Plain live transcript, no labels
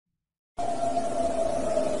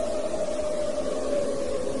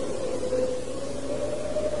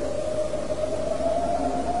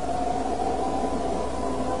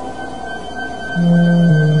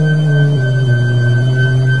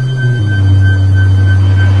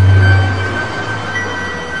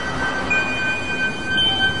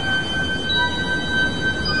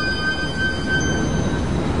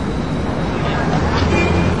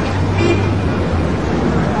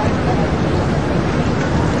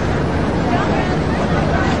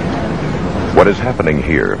What is happening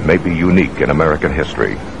here may be unique in American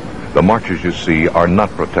history. The marches you see are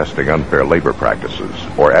not protesting unfair labor practices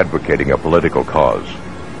or advocating a political cause.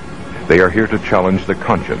 They are here to challenge the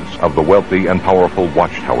conscience of the wealthy and powerful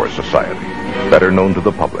Watchtower Society, better known to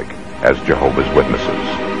the public as Jehovah's Witnesses.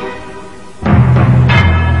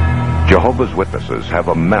 Jehovah's Witnesses have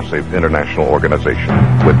a massive international organization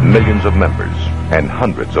with millions of members and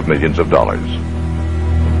hundreds of millions of dollars.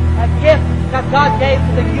 A gift that God gave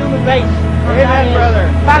to the human race. Amen,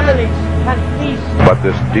 brother. Families and peace. But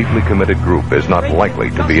this deeply committed group is not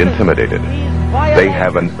likely to be intimidated. They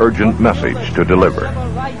have an urgent message to deliver.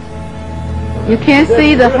 You can't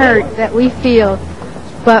see the hurt that we feel,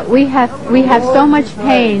 but we have so much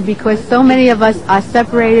pain because so many of us are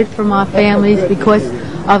separated from our families because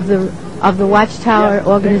of the Watchtower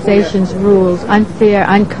organization's rules, unfair,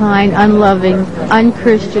 unkind, unloving,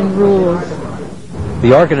 unchristian rules.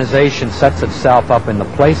 The organization sets itself up in the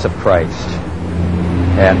place of Christ,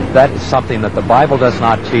 and that is something that the Bible does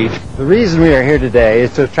not teach. The reason we are here today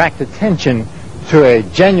is to attract attention to a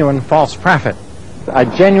genuine false prophet. A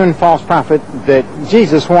genuine false prophet that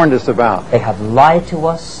Jesus warned us about. They have lied to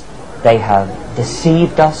us, they have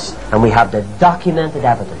deceived us, and we have the documented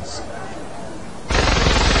evidence.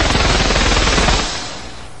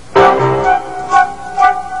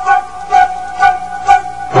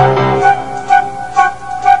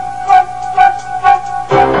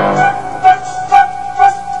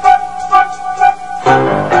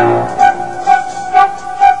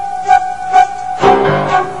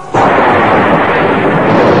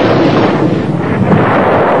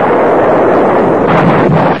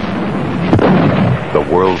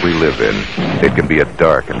 It can be a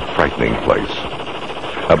dark and frightening place.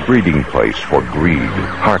 A breeding place for greed,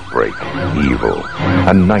 heartbreak, evil.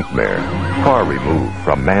 A nightmare far removed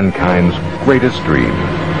from mankind's greatest dream.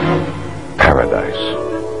 Paradise.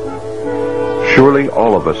 Surely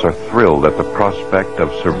all of us are thrilled at the prospect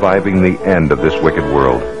of surviving the end of this wicked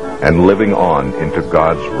world and living on into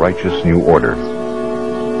God's righteous new order.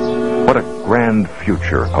 What a grand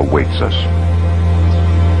future awaits us.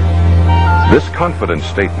 This confident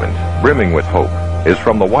statement, brimming with hope, is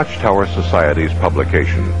from the Watchtower Society's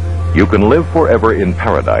publication, You Can Live Forever in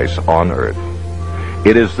Paradise on Earth.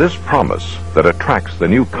 It is this promise that attracts the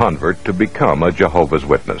new convert to become a Jehovah's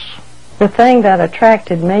Witness. The thing that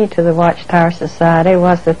attracted me to the Watchtower Society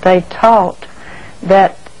was that they taught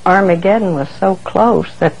that Armageddon was so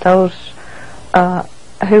close that those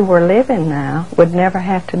who were living now would never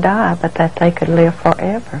have to die, but that they could live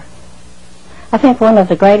forever. I think one of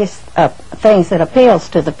the greatest things that appeals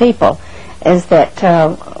to the people is that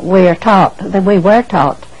we were taught that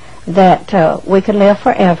we could live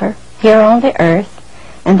forever here on the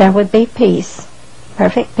earth, and there would be peace,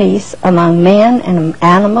 perfect peace among men and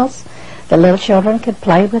animals. The little children could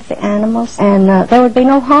play with the animals, and there would be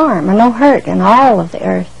no harm or no hurt in all of the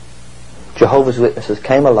earth. Jehovah's Witnesses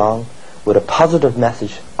came along with a positive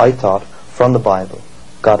message, I thought, from the Bible.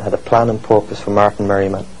 God had a plan and purpose for Martin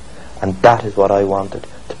Merriman. And that is what I wanted,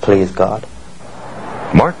 to please God.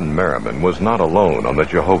 Martin Merriman was not alone on the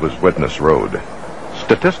Jehovah's Witness road.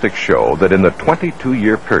 Statistics show that in the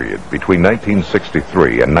 22-year period between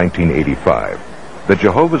 1963 and 1985, the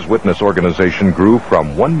Jehovah's Witness organization grew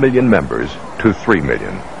from 1 million members to 3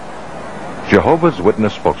 million. Jehovah's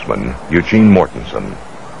Witness spokesman Eugene Mortensen.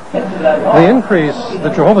 The increase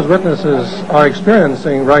that Jehovah's Witnesses are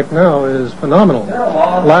experiencing right now is phenomenal.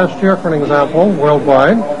 Last year, for an example,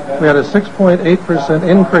 worldwide, we had a 6.8%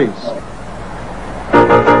 increase.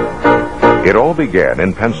 It all began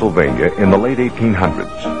in Pennsylvania in the late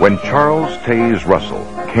 1800s when Charles Taze Russell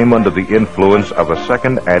came under the influence of a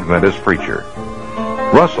Second Adventist preacher.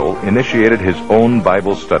 Russell initiated his own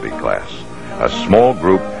Bible study class, a small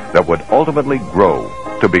group that would ultimately grow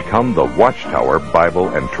to become the Watchtower Bible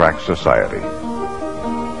and Tract Society.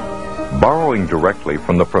 Borrowing directly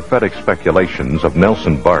from the prophetic speculations of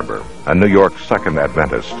Nelson Barber, a New York Second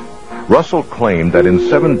Adventist, Russell claimed that in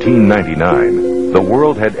 1799, the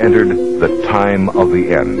world had entered the time of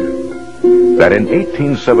the end. That in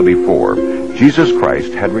 1874, Jesus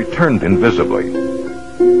Christ had returned invisibly,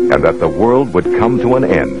 and that the world would come to an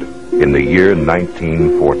end in the year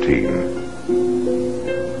 1914.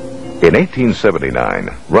 In 1879,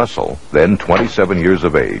 Russell, then 27 years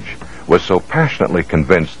of age, was so passionately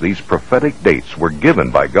convinced these prophetic dates were given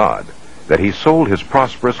by God that he sold his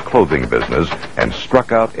prosperous clothing business and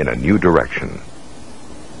struck out in a new direction.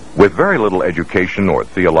 With very little education or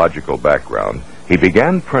theological background, he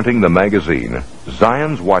began printing the magazine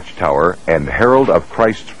Zion's Watchtower and Herald of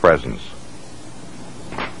Christ's Presence.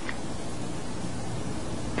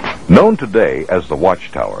 Known today as the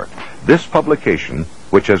Watchtower, this publication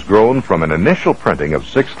which has grown from an initial printing of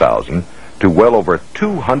 6,000 to well over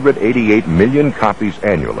 288 million copies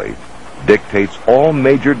annually, dictates all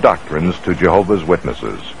major doctrines to Jehovah's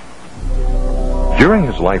Witnesses. During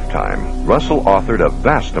his lifetime, Russell authored a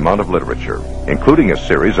vast amount of literature, including a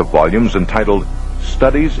series of volumes entitled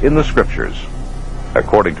Studies in the Scriptures.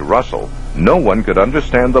 According to Russell, no one could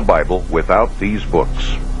understand the Bible without these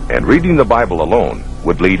books, and reading the Bible alone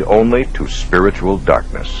would lead only to spiritual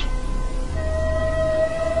darkness.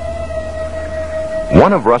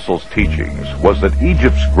 One of Russell's teachings was that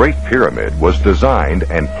Egypt's Great Pyramid was designed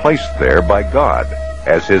and placed there by God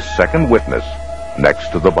as his second witness next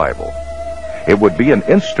to the Bible. It would be an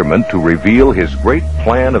instrument to reveal his great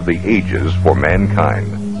plan of the ages for mankind.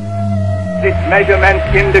 This measurement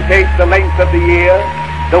indicates the length of the year,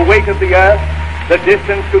 the weight of the earth, the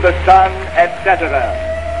distance to the sun,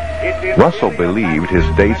 etc. Russell believed his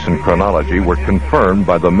dates and chronology were confirmed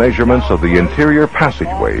by the measurements of the interior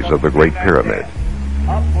passageways of the Great Pyramid.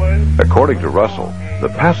 According to Russell, the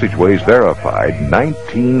passageways verified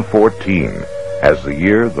 1914 as the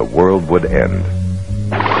year the world would end.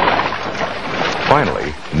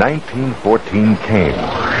 Finally, 1914 came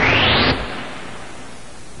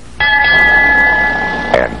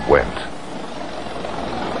and went.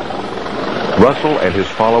 Russell and his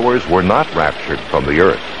followers were not raptured from the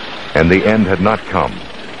earth, and the end had not come.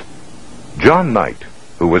 John Knight,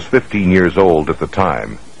 who was 15 years old at the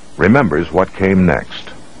time, remembers what came next.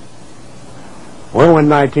 Well, when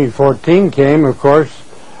 1914 came, of course,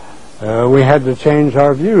 we had to change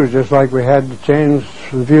our views, just like we had to change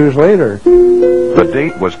the views later. The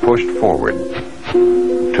date was pushed forward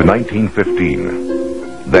to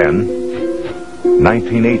 1915, then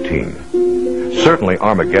 1918. Certainly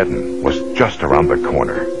Armageddon was just around the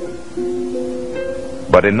corner.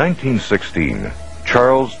 But in 1916,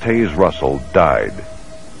 Charles Taze Russell died,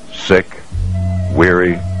 sick,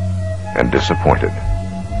 weary, and disappointed.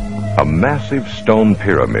 A massive stone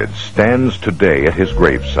pyramid stands today at his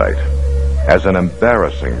gravesite as an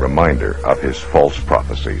embarrassing reminder of his false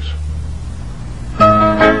prophecies.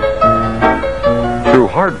 Through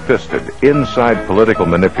hard-fisted, inside political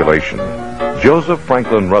manipulation, Joseph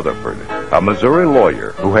Franklin Rutherford, a Missouri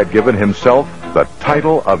lawyer who had given himself the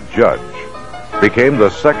title of judge, became the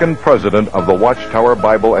second president of the Watchtower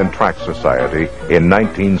Bible and Tract Society in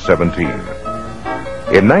 1917.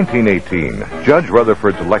 In 1918, Judge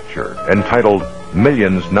Rutherford's lecture, entitled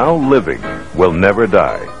Millions Now Living Will Never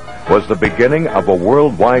Die, was the beginning of a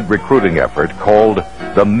worldwide recruiting effort called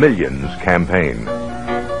the Millions Campaign.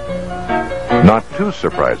 Not too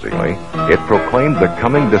surprisingly, it proclaimed the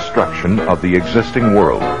coming destruction of the existing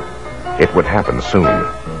world. It would happen soon,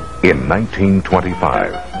 in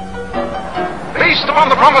 1925. Based upon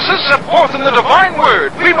the promises set forth in the divine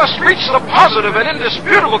word, we must reach the positive and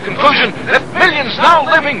indisputable conclusion that millions now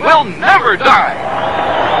living will never die.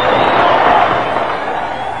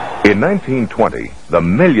 In 1920, the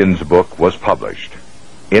Millions book was published.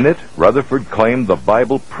 In it, Rutherford claimed the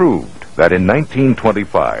Bible proved that in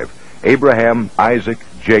 1925, Abraham, Isaac,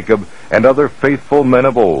 Jacob, and other faithful men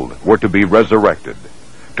of old were to be resurrected,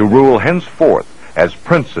 to rule henceforth as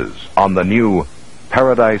princes on the new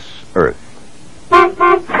paradise earth.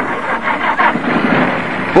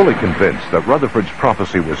 Fully convinced that Rutherford's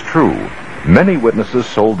prophecy was true, many witnesses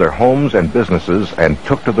sold their homes and businesses and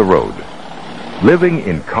took to the road. Living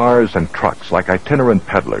in cars and trucks like itinerant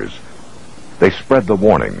peddlers, they spread the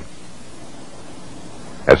warning.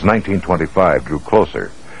 As 1925 drew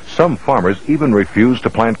closer, some farmers even refused to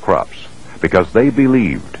plant crops because they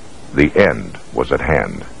believed the end was at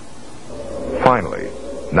hand. Finally,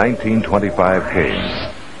 1925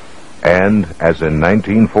 came. And, as in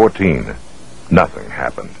 1914, nothing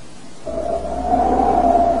happened.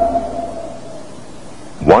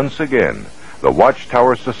 Once again, the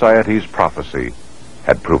Watchtower Society's prophecy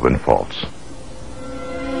had proven false.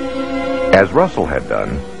 As Russell had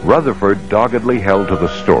done, Rutherford doggedly held to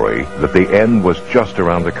the story that the end was just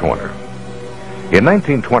around the corner. In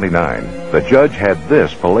 1929, the judge had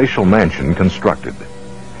this palatial mansion constructed.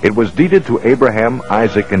 It was deeded to Abraham,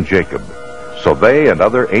 Isaac, and Jacob, so they and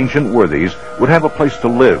other ancient worthies would have a place to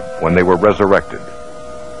live when they were resurrected.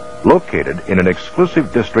 Located in an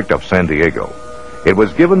exclusive district of San Diego, it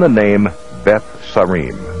was given the name Beth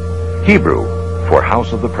Sarim, Hebrew for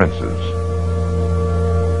House of the Princes.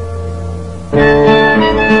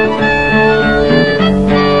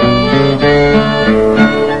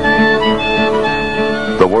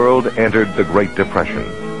 The world entered the Great Depression,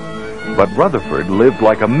 but Rutherford lived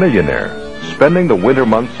like a millionaire, spending the winter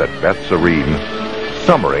months at Beth Sarim,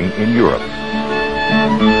 summering in Europe.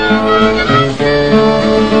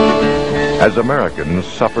 As Americans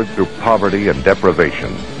suffered through poverty and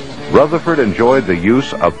deprivation, Rutherford enjoyed the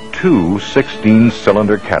use of two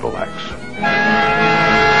 16-cylinder Cadillacs.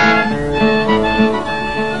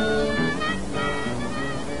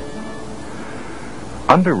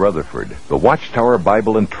 Under Rutherford, the Watchtower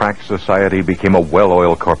Bible and Tract Society became a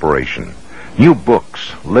well-oiled corporation. New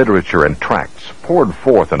books, literature, and tracts poured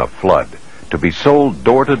forth in a flood to be sold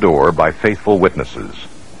door to door by faithful witnesses.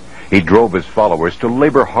 He drove his followers to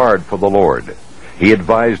labor hard for the Lord. He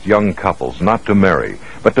advised young couples not to marry,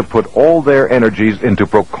 but to put all their energies into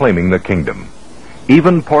proclaiming the kingdom.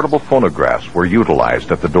 Even portable phonographs were utilized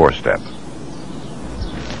at the doorstep.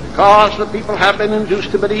 Because the people have been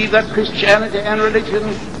induced to believe that Christianity and religion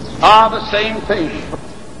are the same thing.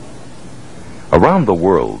 Around the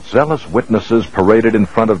world, zealous witnesses paraded in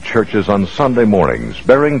front of churches on Sunday mornings,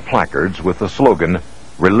 bearing placards with the slogan,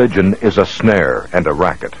 "Religion is a snare and a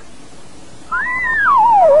racket."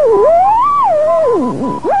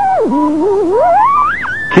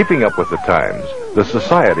 Keeping up with the times, the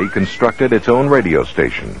Society constructed its own radio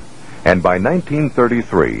station, and by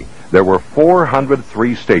 1933, there were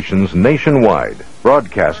 403 stations nationwide,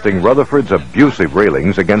 broadcasting Rutherford's abusive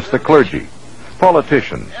railings against the clergy,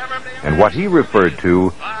 politicians, and what he referred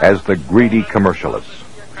to as the greedy commercialists.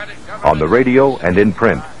 On the radio and in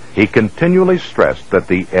print, he continually stressed that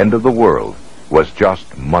the end of the world was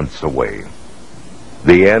just months away.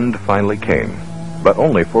 The end finally came, but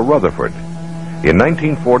only for Rutherford. In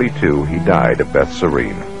 1942, he died at Beth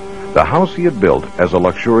Serene, the house he had built as a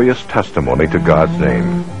luxurious testimony to God's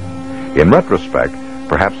name. In retrospect,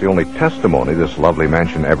 perhaps the only testimony this lovely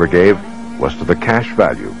mansion ever gave was to the cash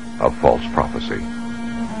value of false prophecy.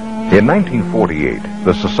 In 1948,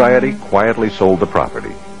 the Society quietly sold the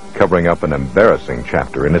property, covering up an embarrassing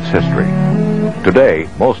chapter in its history. Today,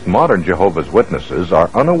 most modern Jehovah's Witnesses are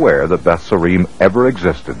unaware that Beth Serene ever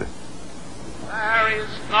existed. There is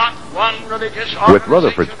not one religious With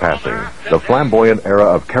Rutherford's passing, the flamboyant era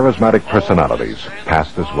of charismatic personalities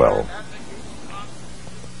passed as well.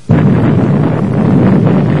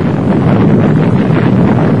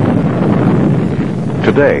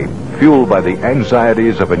 Today, fueled by the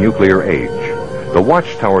anxieties of a nuclear age, the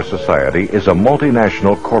Watchtower Society is a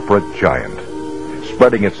multinational corporate giant,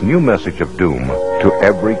 spreading its new message of doom to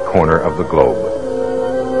every corner of the globe.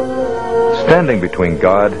 Standing between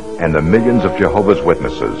God and the millions of Jehovah's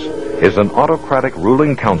Witnesses is an autocratic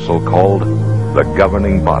ruling council called the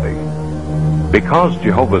governing body. Because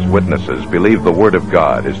Jehovah's Witnesses believe the Word of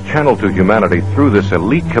God is channeled to humanity through this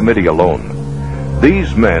elite committee alone,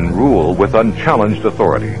 these men rule with unchallenged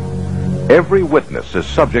authority. Every witness is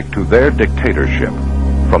subject to their dictatorship,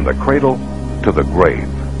 from the cradle to the grave.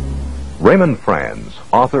 Raymond Franz,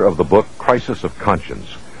 author of the book Crisis of Conscience,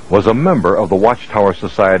 was a member of the Watchtower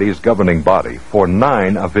Society's governing body for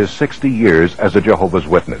 9 of his 60 years as a Jehovah's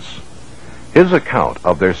Witness. His account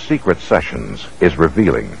of their secret sessions is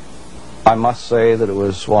revealing. I must say that it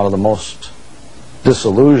was one of the most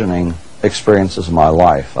disillusioning experiences of my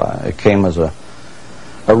life. It came as a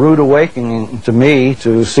rude awakening to me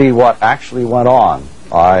to see what actually went on.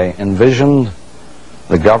 I envisioned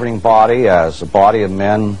the governing body as a body of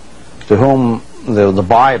men to whom the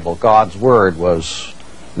Bible, God's Word, was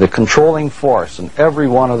the controlling force in every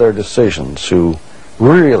one of their decisions, who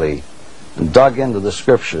really dug into the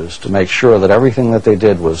Scriptures to make sure that everything that they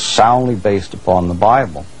did was soundly based upon the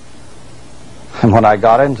Bible. And when I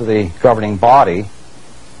got into the governing body,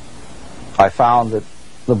 I found that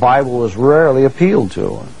the Bible was rarely appealed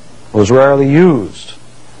to, was rarely used.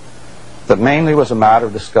 That mainly was a matter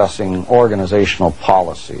of discussing organizational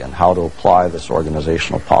policy and how to apply this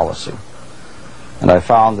organizational policy. And I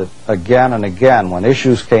found that again and again, when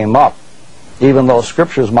issues came up, even though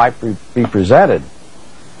Scriptures might be presented,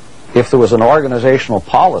 if there was an organizational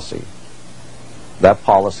policy, that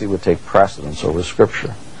policy would take precedence over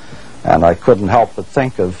Scripture. And I couldn't help but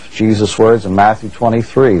think of Jesus' words in Matthew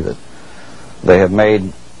 23, that they have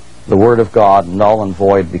made the Word of God null and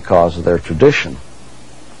void because of their tradition.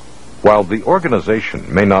 While the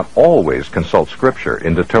organization may not always consult Scripture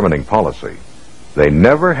in determining policy, they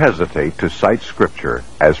never hesitate to cite Scripture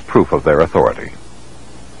as proof of their authority.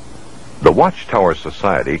 The Watchtower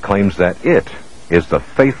Society claims that it is the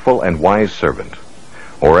faithful and wise servant,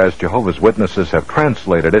 or as Jehovah's Witnesses have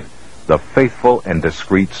translated it, the faithful and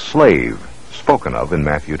discreet slave, spoken of in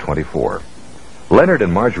Matthew 24. Leonard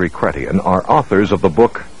and Marjorie Chrétien are authors of the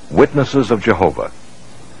book Witnesses of Jehovah.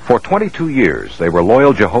 For 22 years, they were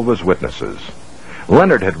loyal Jehovah's Witnesses.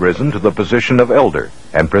 Leonard had risen to the position of elder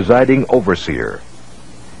and presiding overseer.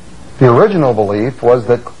 The original belief was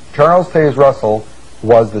that Charles Taze Russell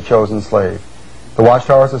was the chosen slave. The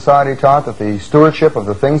Watchtower Society taught that the stewardship of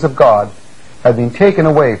the things of God had been taken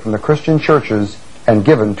away from the Christian churches and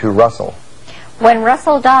given to Russell. When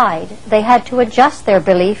Russell died, they had to adjust their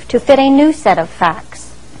belief to fit a new set of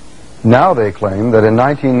facts. Now they claim that in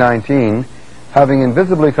 1919, having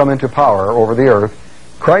invisibly come into power over the earth,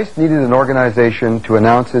 Christ needed an organization to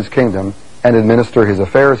announce his kingdom and administer his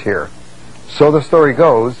affairs here. So the story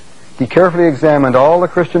goes, he carefully examined all the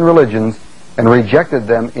Christian religions and rejected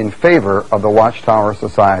them in favor of the Watchtower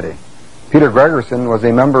Society. Peter Gregerson was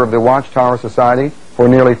a member of the Watchtower Society for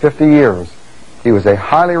nearly 50 years. He was a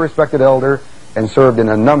highly respected elder and served in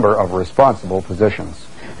a number of responsible positions.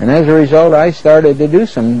 And as a result, I started to do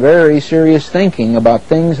some very serious thinking about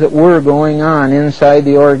things that were going on inside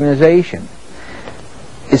the organization.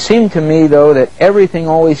 It seemed to me, though, that everything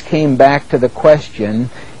always came back to the question,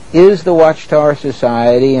 is the Watchtower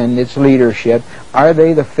Society and its leadership, are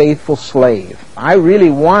they the faithful slave? I really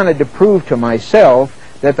wanted to prove to myself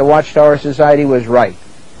that the Watchtower Society was right.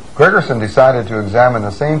 Gregerson decided to examine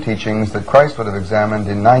the same teachings that Christ would have examined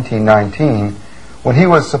in 1919 when he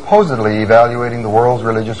was supposedly evaluating the world's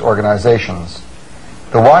religious organizations.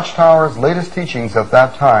 The Watchtower's latest teachings at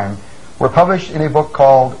that time were published in a book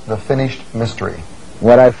called The Finished Mystery.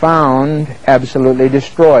 What I found absolutely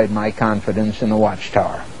destroyed my confidence in the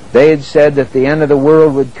Watchtower. They had said that the end of the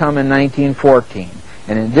world would come in 1914.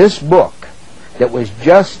 And in this book, that was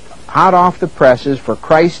just hot off the presses for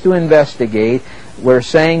Christ to investigate, we're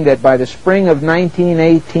saying that by the spring of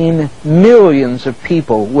 1918, millions of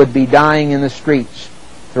people would be dying in the streets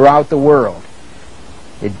throughout the world.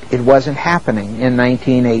 It wasn't happening in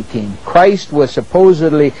 1918. Christ was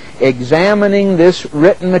supposedly examining this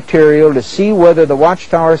written material to see whether the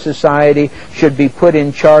Watchtower Society should be put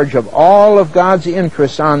in charge of all of God's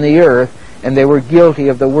interests on the earth, and they were guilty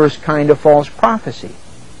of the worst kind of false prophecy.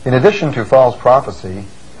 In addition to false prophecy,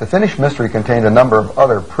 The Finished Mystery contained a number of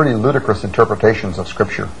other pretty ludicrous interpretations of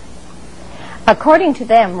Scripture. According to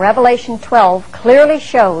them, Revelation 12 clearly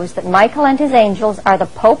shows that Michael and his angels are the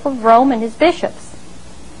Pope of Rome and his bishops.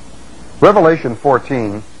 Revelation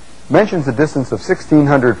 14 mentions a distance of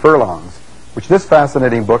 1,600 furlongs, which this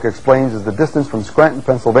fascinating book explains as the distance from Scranton,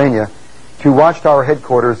 Pennsylvania to Watchtower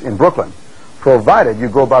headquarters in Brooklyn, provided you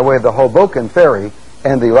go by way of the Hoboken Ferry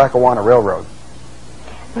and the Lackawanna Railroad.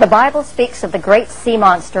 The Bible speaks of the great sea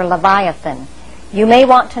monster Leviathan. You may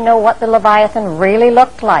want to know what the Leviathan really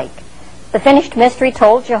looked like. The Finished Mystery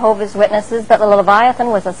told Jehovah's Witnesses that the Leviathan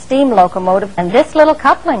was a steam locomotive, and this little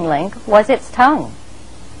coupling link was its tongue.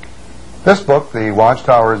 This book, the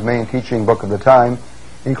Watchtower's main teaching book of the time,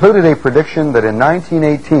 included a prediction that in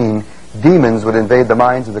 1918 demons would invade the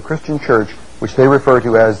minds of the Christian church, which they refer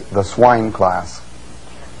to as the swine class.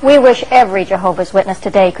 We wish every Jehovah's Witness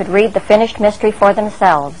today could read the Finished Mystery for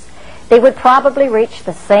themselves. They would probably reach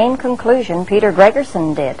the same conclusion Peter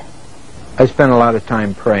Gregerson did. I spent a lot of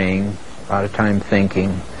time praying, a lot of time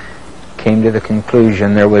thinking, came to the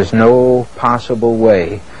conclusion there was no possible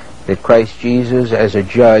way that Christ Jesus as a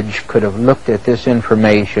judge could have looked at this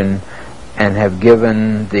information and have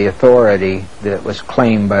given the authority that was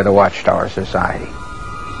claimed by the Watchtower Society.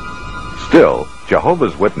 Still,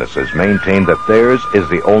 Jehovah's Witnesses maintain that theirs is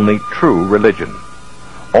the only true religion.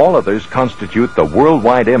 All others constitute the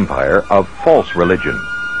worldwide empire of false religion,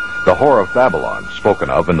 the whore of Babylon spoken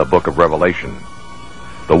of in the book of Revelation.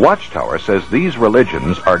 The Watchtower says these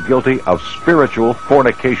religions are guilty of spiritual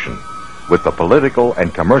fornication with the political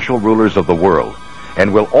and commercial rulers of the world,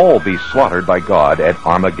 and will all be slaughtered by God at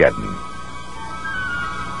Armageddon.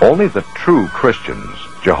 Only the true Christians,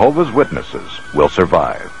 Jehovah's Witnesses, will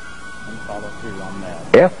survive.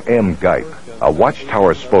 F.M. Geip, a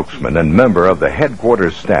Watchtower spokesman and member of the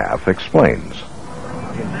headquarters staff, explains.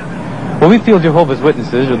 Well, we feel Jehovah's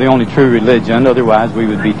Witnesses are the only true religion, otherwise we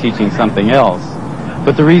would be teaching something else.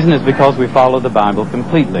 But the reason is because we follow the Bible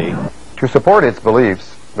completely. To support its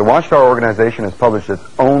beliefs, the Watchtower organization has published its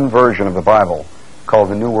own version of the Bible, called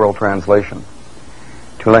the New World Translation.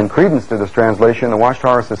 To lend credence to this translation, the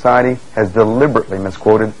Watchtower Society has deliberately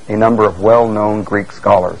misquoted a number of well-known Greek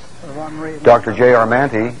scholars. Dr. J.R.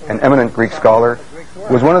 Manty, an eminent Greek scholar,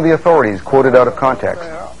 was one of the authorities quoted out of context.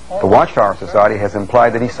 The Watchtower Society has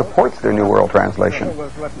implied that he supports their New World Translation.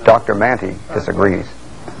 Dr. Manty disagrees.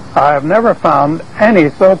 I have never found any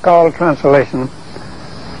so-called translation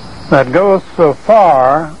that goes so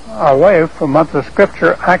far away from what the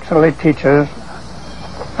Scripture actually teaches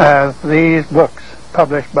as these books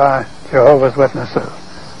published by Jehovah's Witnesses.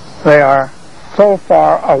 They are so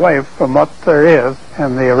far away from what there is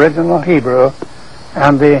in the original Hebrew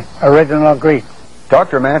and the original Greek.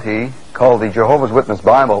 Dr. Manty called the Jehovah's Witness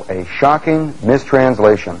Bible a shocking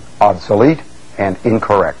mistranslation, obsolete and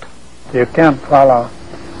incorrect. You can't follow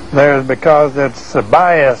theirs because it's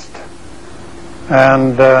biased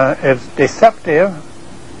And it's deceptive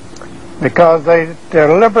because they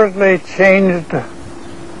deliberately changed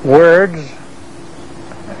words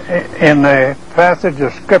in a passage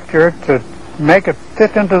of Scripture to make it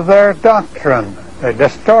fit into their doctrine. They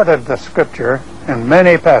distorted the Scripture in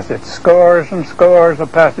many passages, scores and scores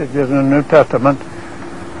of passages in the New Testament,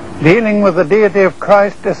 dealing with the deity of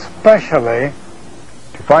Christ especially.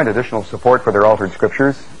 To find additional support for their altered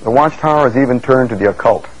scriptures, the Watchtower has even turned to the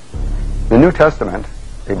occult. The New Testament,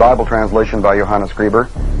 a Bible translation by Johannes Grieber,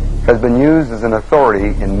 has been used as an authority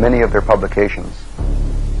in many of their publications.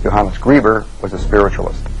 Johannes Grieber was a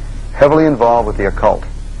spiritualist, heavily involved with the occult.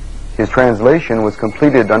 His translation was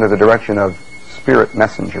completed under the direction of spirit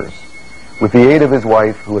messengers, with the aid of his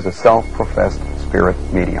wife, who was a self-professed spirit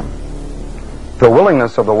medium. The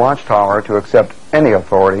willingness of the Watchtower to accept any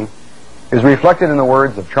authority is reflected in the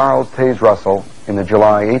words of Charles Taze Russell in the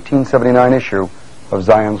July 1879 issue of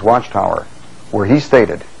Zion's Watchtower, where he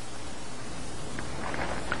stated,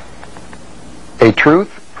 "A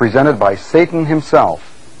truth presented by Satan himself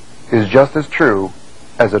is just as true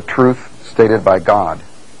as a truth stated by God.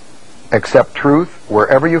 Accept truth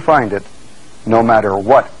wherever you find it, no matter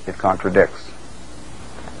what it contradicts."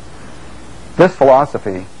 This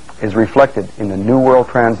philosophy is reflected in the New World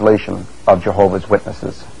Translation of Jehovah's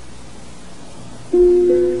Witnesses.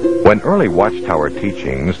 When early Watchtower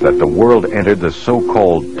teachings that the world entered the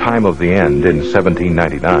so-called time of the end in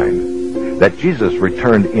 1799, that Jesus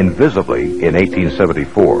returned invisibly in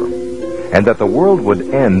 1874, and that the world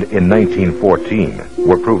would end in 1914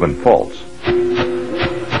 were proven false,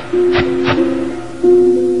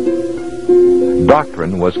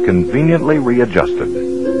 doctrine was conveniently readjusted.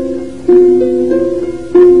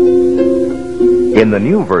 In the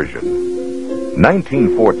new version,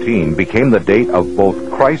 1914 became the date of both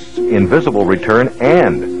Christ's invisible return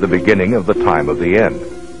and the beginning of the time of the end.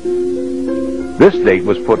 This date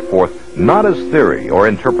was put forth not as theory or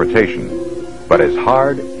interpretation, but as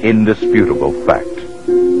hard, indisputable fact.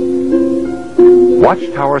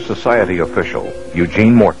 Watchtower Society official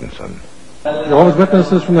Eugene Mortensen. Jehovah's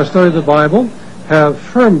Witnesses, from their study of the Bible, have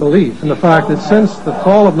firm belief in the fact that since the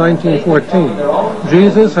fall of 1914,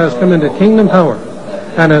 Jesus has come into kingdom power.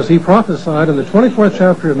 And as he prophesied in the 24th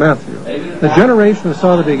chapter of Matthew, the generation who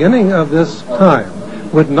saw the beginning of this time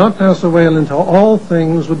would not pass away until all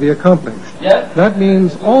things would be accomplished. That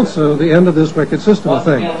means also the end of this wicked system of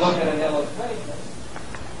things.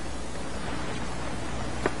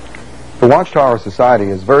 The Watchtower Society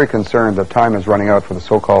is very concerned that time is running out for the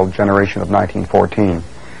so-called generation of 1914.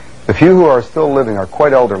 The few who are still living are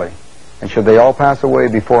quite elderly, and should they all pass away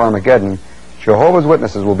before Armageddon, Jehovah's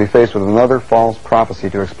Witnesses will be faced with another false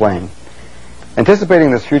prophecy to explain.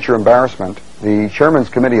 Anticipating this future embarrassment, the Chairman's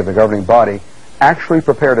Committee of the governing body actually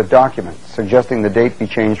prepared a document suggesting the date be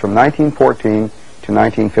changed from 1914 to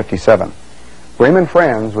 1957. Raymond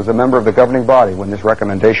Franz was a member of the governing body when this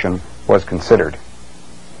recommendation was considered.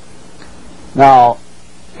 Now,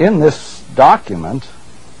 in this document,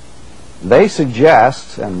 they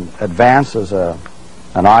suggest and advance as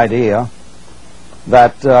an idea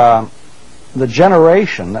that the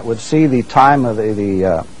generation that would see the time of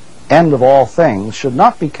the end of all things should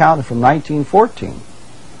not be counted from 1914.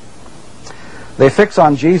 They fix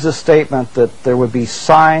on Jesus' statement that there would be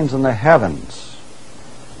signs in the heavens.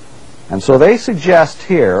 And so they suggest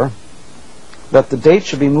here that the date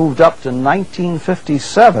should be moved up to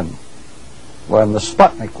 1957, when the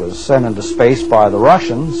Sputnik was sent into space by the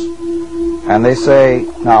Russians. And they say,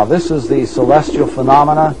 now this is the celestial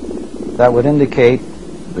phenomena that would indicate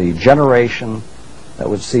the generation that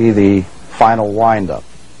would see the final wind-up.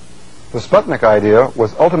 The Sputnik idea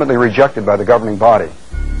was ultimately rejected by the governing body,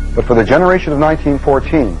 but for the generation of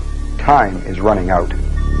 1914, time is running out.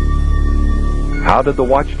 How did the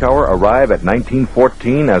Watchtower arrive at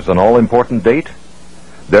 1914 as an all-important date?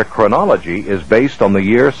 Their chronology is based on the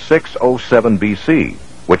year 607 BC,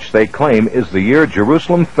 which they claim is the year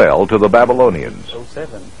Jerusalem fell to the Babylonians.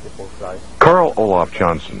 07 before Christ. Carl Olof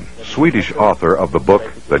Johnson, Swedish author of the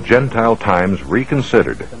book The Gentile Times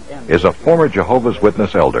Reconsidered, is a former Jehovah's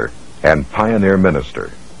Witness elder and pioneer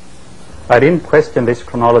minister. I didn't question this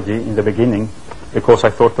chronology in the beginning because I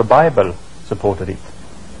thought the Bible supported it.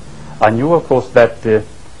 I knew, of course, that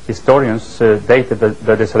historians dated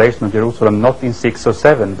the desolation of Jerusalem not in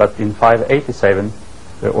 607 but in 587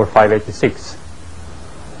 or 586.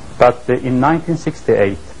 But in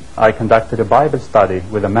 1968 I conducted a Bible study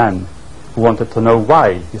with a man who wanted to know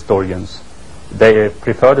why historians they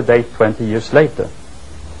prefer the date 20 years later.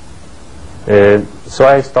 So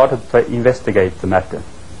I started to investigate the matter,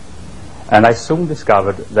 and I soon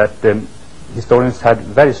discovered that historians had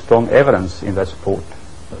very strong evidence in their support.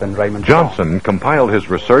 and Raymond Johnson compiled his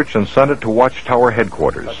research and sent it to Watchtower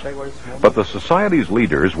headquarters. But the Society's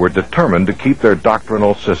leaders were determined to keep their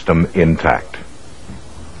doctrinal system intact.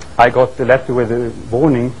 I got a letter with a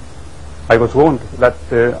warning. I was warned that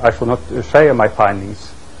I should not share my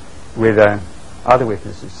findings with other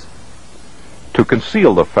witnesses. To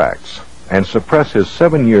conceal the facts and suppress his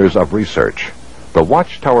 7 years of research, the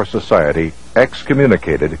Watchtower Society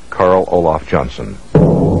excommunicated Carl Olaf Johnson.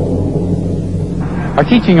 Our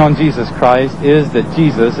teaching on Jesus Christ is that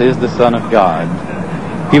Jesus is the Son of God.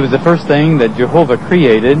 He was the first thing that Jehovah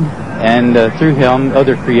created, and through him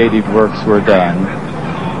other creative works were done.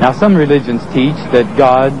 Now, some religions teach that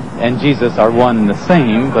God and Jesus are one and the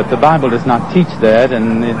same, but the Bible does not teach that,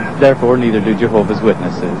 and therefore neither do Jehovah's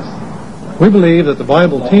Witnesses. We believe that the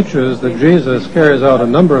Bible teaches that Jesus carries out a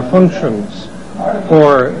number of functions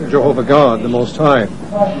for Jehovah God, the Most High.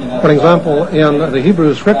 For example, in the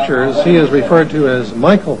Hebrew Scriptures, he is referred to as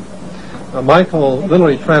Michael. Michael,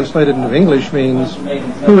 literally translated into English, means,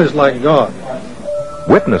 who is like God.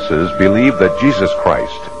 Witnesses believe that Jesus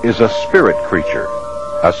Christ is a spirit creature,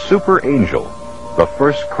 a super angel, the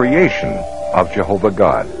first creation of Jehovah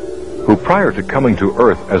God, who prior to coming to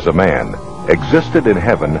earth as a man, existed in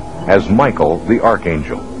heaven as Michael the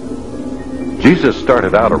Archangel. Jesus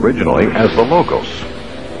started out originally as the Logos,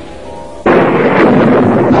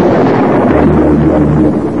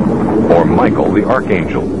 or Michael the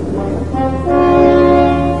Archangel.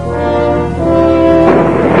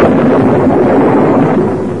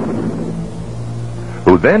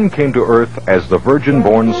 Who then came to earth as the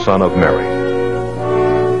virgin-born Son of Mary.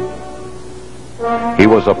 He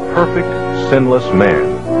was a perfect, sinless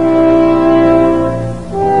man,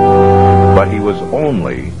 but he was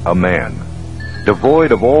only a man,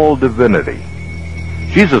 devoid of all divinity.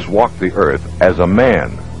 Jesus walked the earth as a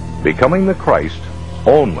man, becoming the Christ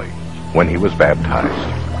only when he was baptized.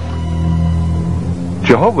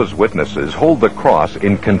 Jehovah's Witnesses hold the cross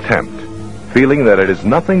in contempt, feeling that it is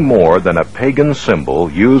nothing more than a pagan symbol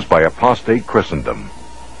used by apostate Christendom.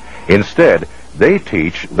 Instead, they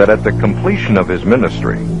teach that at the completion of his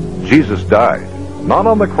ministry, Jesus died, not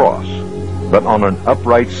on the cross, but on an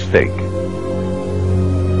upright stake.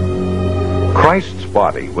 Christ's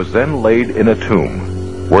body was then laid in a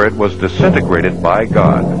tomb, where it was disintegrated by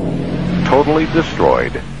God, totally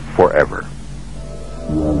destroyed forever.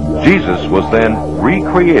 Jesus was then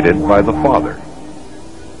recreated by the Father.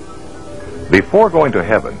 Before going to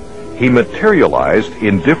heaven, he materialized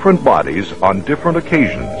in different bodies on different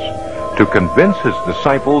occasions to convince his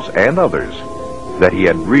disciples and others that he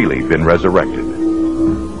had really been resurrected.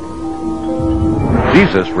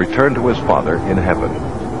 Jesus returned to his Father in heaven,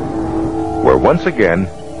 where once again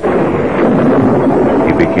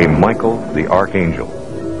he became Michael the Archangel.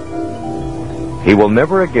 He will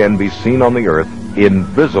never again be seen on the earth in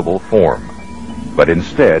visible form, but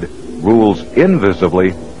instead rules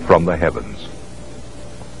invisibly from the heavens.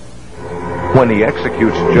 When he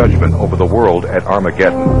executes judgment over the world at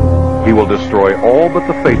Armageddon, he will destroy all but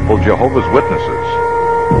the faithful Jehovah's Witnesses.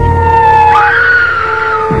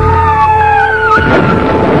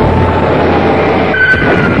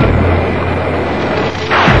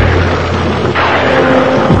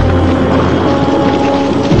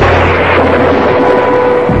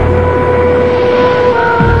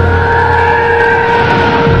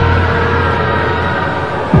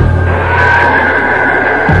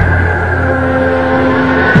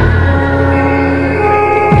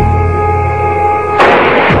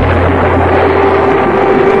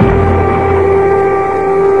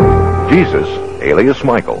 Jesus, alias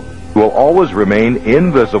Michael, will always remain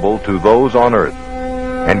invisible to those on earth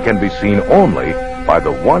and can be seen only by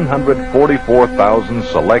the 144,000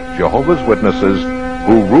 select Jehovah's Witnesses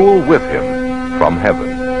who rule with him from heaven.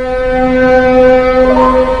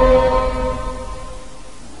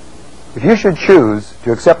 If you should choose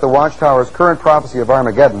to accept the Watchtower's current prophecy of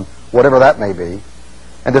Armageddon, whatever that may be,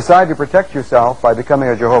 and decide to protect yourself by becoming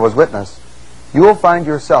a Jehovah's Witness, you will find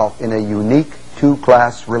yourself in a unique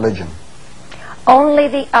two-class religion. Only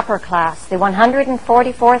the upper class, the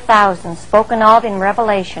 144,000 spoken of in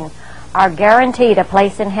Revelation, are guaranteed a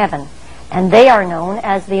place in heaven, and they are known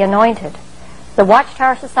as the Anointed. The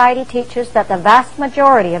Watchtower Society teaches that the vast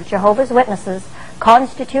majority of Jehovah's Witnesses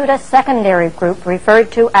constitute a secondary group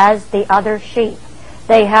referred to as the other sheep.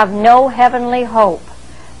 They have no heavenly hope,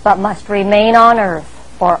 but must remain on earth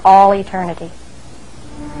for all eternity.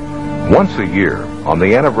 Once a year, on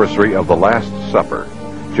the anniversary of the Last Supper,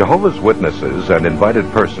 Jehovah's Witnesses and invited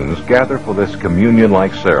persons gather for this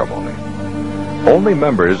communion-like ceremony. Only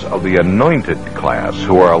members of the anointed class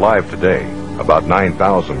who are alive today, about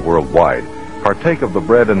 9,000 worldwide, partake of the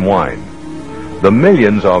bread and wine. The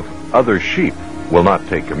millions of other sheep will not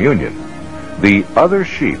take communion. The other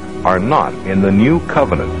sheep are not in the new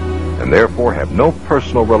covenant and therefore have no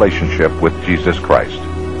personal relationship with Jesus Christ.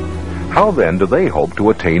 How then do they hope to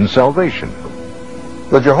attain salvation?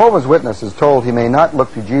 The Jehovah's Witness is told he may not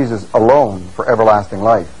look to Jesus alone for everlasting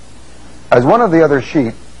life. As one of the other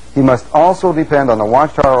sheep, he must also depend on the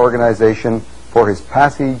Watchtower organization for his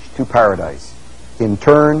passage to paradise. In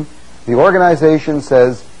turn, the organization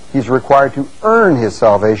says he's required to earn his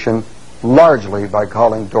salvation largely by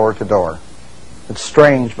calling door to door. It's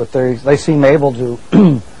strange, but they seem able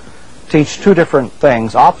to teach two different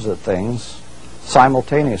things, opposite things,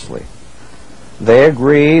 simultaneously. They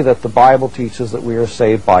agree that the Bible teaches that we are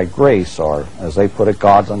saved by grace, or, as they put it,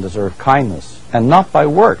 God's undeserved kindness, and not by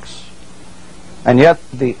works. And yet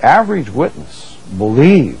the average witness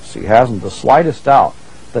believes, he hasn't the slightest doubt,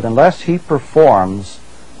 that unless he performs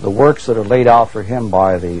the works that are laid out for him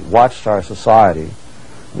by the Watchtower Society,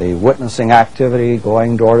 the witnessing activity,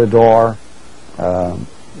 going door to door,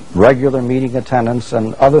 regular meeting attendance,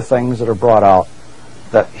 and other things that are brought out,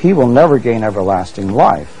 that he will never gain everlasting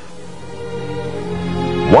life.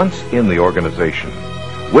 Once in the organization,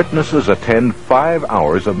 witnesses attend 5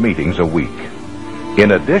 hours of meetings a week.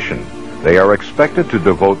 In addition, they are expected to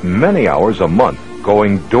devote many hours a month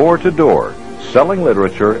going door to door, selling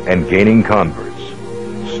literature and gaining converts,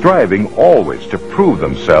 striving always to prove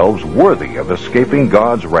themselves worthy of escaping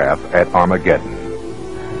God's wrath at Armageddon.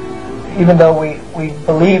 Even though we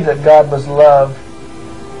believed that God was love,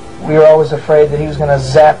 we were always afraid that he was going to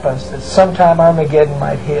zap us, that sometime Armageddon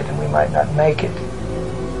might hit and we might not make it.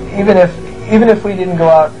 Even if we didn't go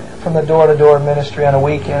out from the door-to-door ministry on a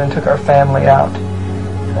weekend and took our family out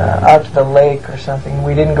to the lake or something,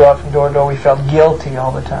 we didn't go out from door to door, we felt guilty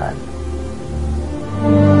all the time.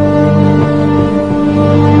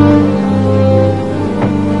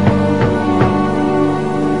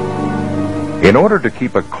 In order to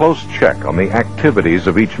keep a close check on the activities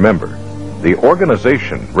of each member, the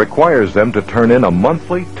organization requires them to turn in a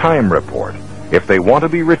monthly time report if they want to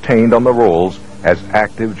be retained on the rolls as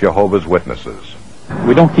active Jehovah's Witnesses.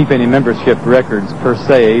 We don't keep any membership records per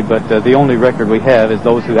se, but the only record we have is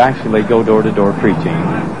those who actually go door to door preaching.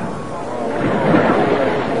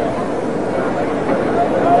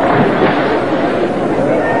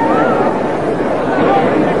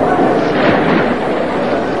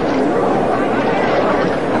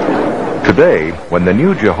 Today, when the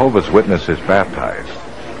new Jehovah's Witness is baptized,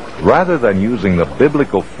 rather than using the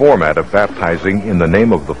biblical format of baptizing in the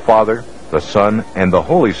name of the Father, the Son, and the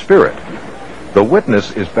Holy Spirit, the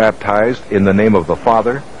witness is baptized in the name of the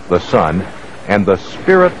Father, the Son, and the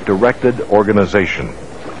Spirit-directed organization.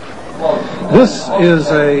 This is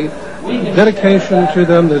a dedication to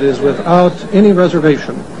them that is without any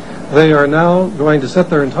reservation. They are now going to set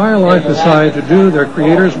their entire life aside to do their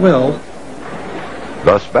Creator's will.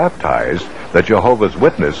 Thus baptized, the Jehovah's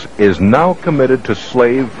Witness is now committed to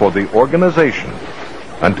slave for the organization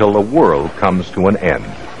until the world comes to an end.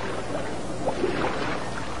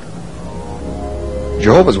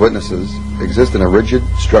 Jehovah's Witnesses exist in a rigid,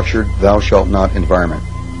 structured, thou shalt not environment.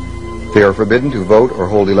 They are forbidden to vote or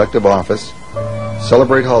hold elective office,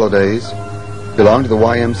 celebrate holidays, belong to the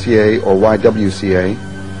YMCA or YWCA,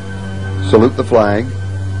 salute the flag,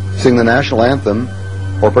 sing the national anthem,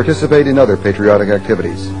 or participate in other patriotic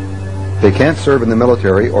activities. They can't serve in the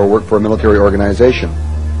military or work for a military organization.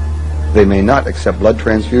 They may not accept blood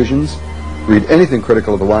transfusions, read anything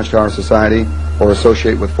critical of the Watchtower Society, or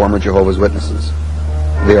associate with former Jehovah's Witnesses.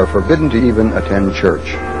 They are forbidden to even attend church.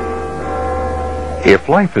 If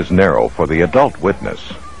life is narrow for the adult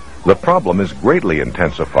witness, the problem is greatly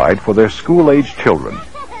intensified for their school-age children.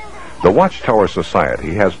 The Watchtower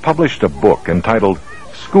Society has published a book entitled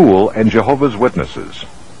School and Jehovah's Witnesses.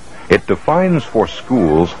 It defines for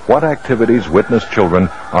schools what activities witness children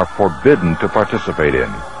are forbidden to participate in.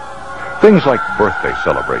 Things like birthday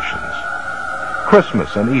celebrations,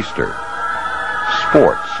 Christmas and Easter,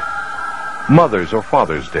 sports, Mother's or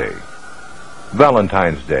Father's Day,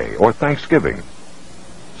 Valentine's Day or Thanksgiving,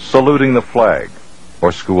 saluting the flag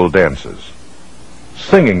or school dances,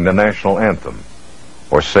 singing the national anthem,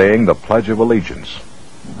 or saying the Pledge of Allegiance.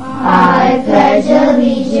 I pledge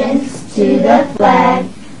allegiance to the flag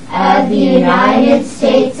of the United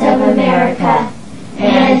States of America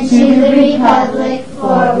and to the republic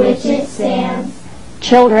for which it stands.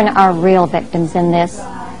 Children are real victims in this.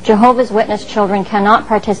 Jehovah's Witness children cannot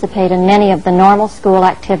participate in many of the normal school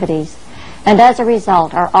activities, and as a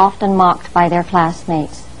result are often mocked by their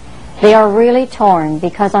classmates. They are really torn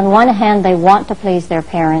because on one hand they want to please their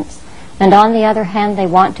parents, and on the other hand they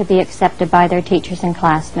want to be accepted by their teachers and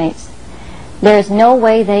classmates. There is no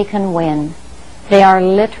way they can win. They are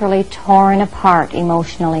literally torn apart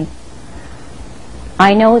emotionally.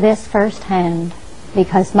 I know this firsthand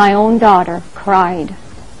because my own daughter cried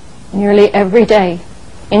nearly every day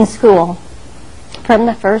in school from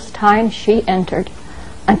the first time she entered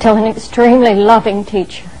until an extremely loving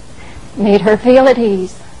teacher made her feel at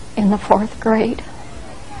ease in the 4th grade.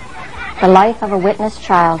 The life of a witness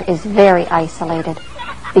child is very isolated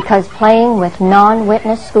because playing with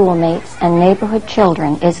non-witness schoolmates and neighborhood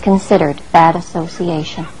children is considered bad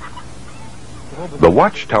association. The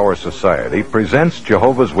Watchtower Society presents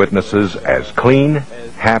Jehovah's Witnesses as clean,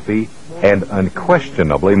 happy, and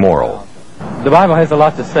unquestionably moral. The Bible has a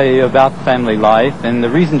lot to say about family life, and the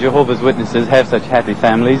reason Jehovah's Witnesses have such happy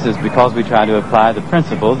families is because we try to apply the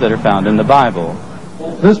principles that are found in the Bible.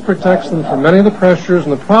 This protects them from many of the pressures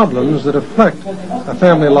and the problems that afflict a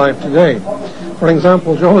family life today. For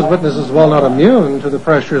example, Jehovah's Witnesses, while not immune to the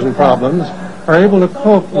pressures and problems, are able to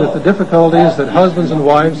cope with the difficulties that husbands and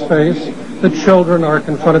wives face, that children are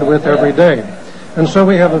confronted with every day. And so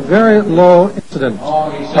we have a very low incidence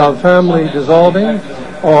of family dissolving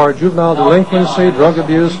or juvenile delinquency, drug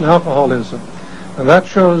abuse, and alcoholism. And that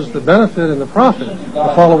shows the benefit and the profit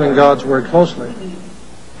of following God's Word closely.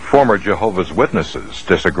 Former Jehovah's Witnesses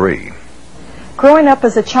disagree. Growing up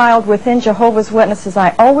as a child within Jehovah's Witnesses,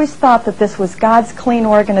 I always thought that this was God's clean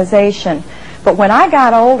organization. But when I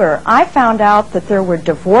got older, I found out that there were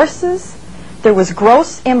divorces, there was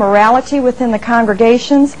gross immorality within the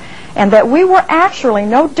congregations, and that we were actually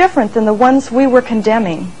no different than the ones we were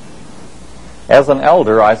condemning. As an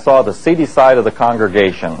elder, I saw the seedy side of the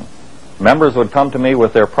congregation. Members would come to me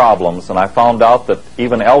with their problems, and I found out that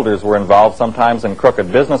even elders were involved sometimes in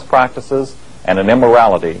crooked business practices and in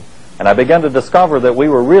immorality. And I began to discover that we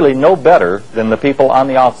were really no better than the people on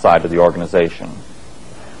the outside of the organization.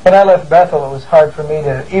 When I left Bethel, it was hard for me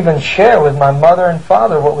to even share with my mother and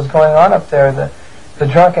father what was going on up there, the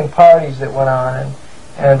drunken parties that went on,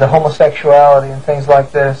 and the homosexuality and things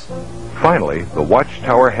like this. Finally, the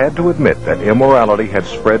Watchtower had to admit that immorality had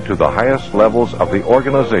spread to the highest levels of the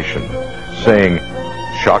organization, saying,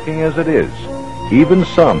 shocking as it is, even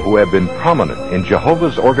some who have been prominent in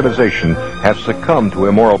Jehovah's organization have succumbed to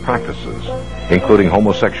immoral practices, including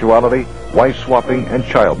homosexuality, wife-swapping, and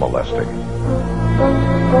child molesting.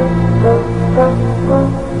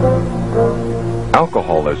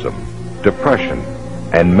 Alcoholism, depression,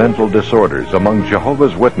 and mental disorders among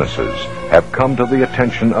Jehovah's Witnesses have come to the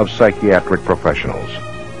attention of psychiatric professionals.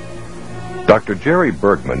 Dr. Jerry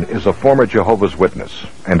Bergman is a former Jehovah's Witness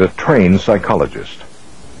and a trained psychologist.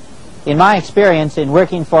 In my experience in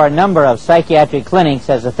working for a number of psychiatric clinics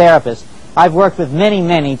as a therapist, I've worked with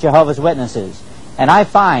many Jehovah's Witnesses, and I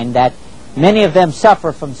find that many of them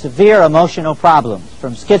suffer from severe emotional problems,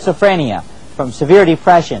 from schizophrenia, from severe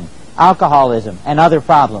depression, alcoholism, and other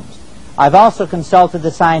problems. I've also consulted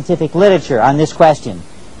the scientific literature on this question,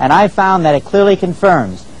 and I found that it clearly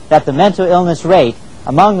confirms that the mental illness rate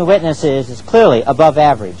among the witnesses is clearly above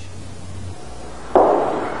average.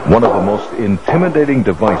 One of the most intimidating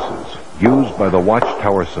devices used by the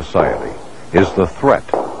Watchtower Society is the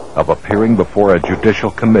threat of appearing before a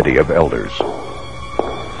judicial committee of elders.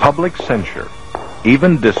 Public censure,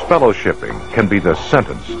 even disfellowshipping, can be the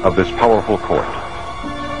sentence of this powerful court.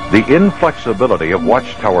 The inflexibility of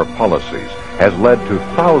Watchtower policies has led to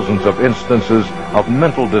thousands of instances of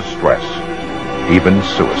mental distress, even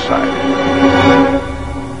suicide.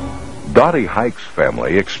 Dottie Hike's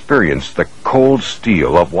family experienced the cold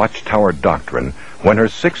steel of Watchtower doctrine when her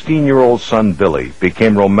 16-year-old son Billy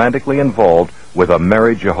became romantically involved with a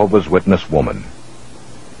married Jehovah's Witness woman.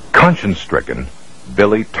 Conscience-stricken,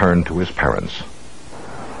 Billy turned to his parents.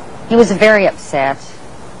 He was very upset,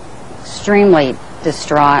 extremely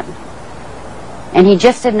distraught, and he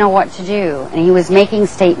just didn't know what to do. And he was making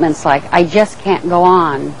statements like, I just can't go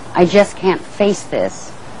on. I just can't face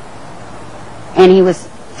this. And he was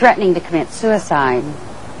threatening to commit suicide.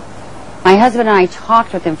 My husband and I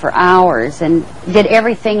talked with him for hours and did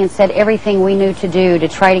everything and said everything we knew to do to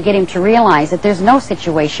try to get him to realize that there's no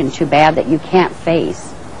situation too bad that you can't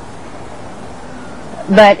face.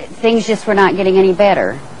 But things just were not getting any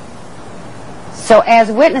better. So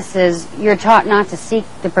as witnesses, you're taught not to seek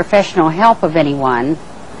the professional help of anyone.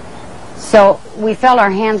 So we felt our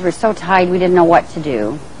hands were so tied we didn't know what to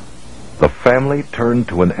do. The family turned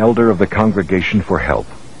to an elder of the congregation for help.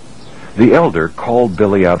 The elder called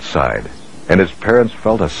Billy outside, and his parents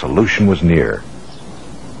felt a solution was near.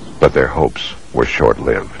 But their hopes were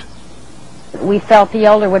short-lived. We felt the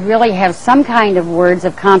elder would really have some kind of words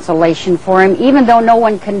of consolation for him, even though no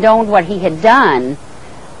one condoned what he had done.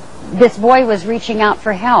 This boy was reaching out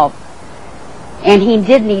for help, and he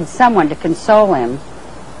did need someone to console him.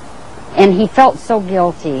 And he felt so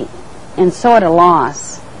guilty and so at a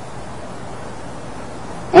loss.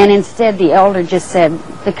 And instead the elder just said,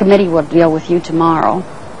 the committee will deal with you tomorrow.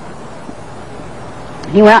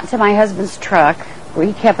 He went out to my husband's truck where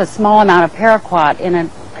he kept a small amount of paraquat in a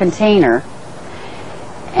container.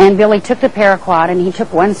 And Billy took the paraquat and he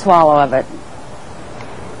took one swallow of it.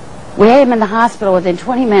 We had him in the hospital within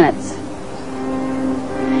 20 minutes.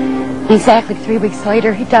 Exactly 3 weeks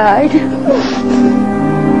later, he died.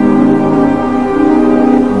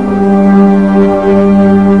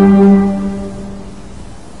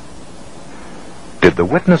 Did the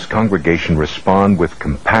witness congregation respond with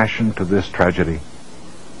compassion to this tragedy?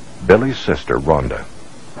 Billy's sister, Rhonda.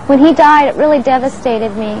 When he died, it really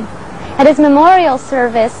devastated me. At his memorial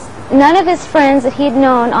service, none of his friends that he'd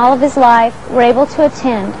known all of his life were able to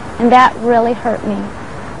attend, and that really hurt me.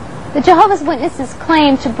 The Jehovah's Witnesses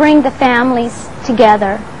claim to bring the families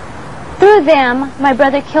together. Through them, my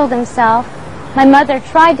brother killed himself. My mother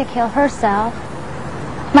tried to kill herself.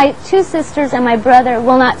 My 2 sisters and my brother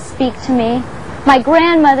will not speak to me. My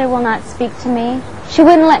grandmother will not speak to me. She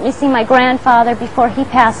wouldn't let me see my grandfather before he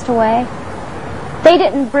passed away. They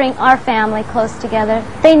didn't bring our family close together.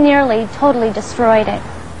 They nearly totally destroyed it.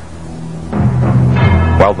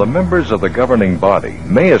 While the members of the governing body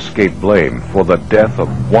may escape blame for the death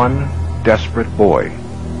of one desperate boy,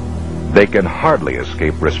 they can hardly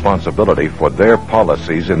escape responsibility for their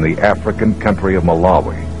policies in the African country of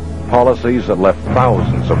Malawi. Policies that left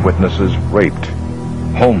thousands of witnesses raped,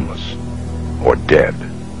 homeless, or dead.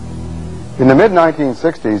 In the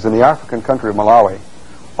mid-1960s, in the African country of Malawi,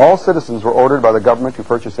 all citizens were ordered by the government to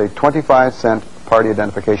purchase a 25-cent party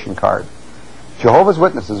identification card. Jehovah's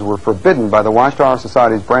Witnesses were forbidden by the Watchtower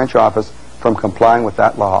Society's branch office from complying with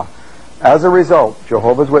that law. As a result,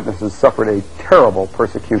 Jehovah's Witnesses suffered a terrible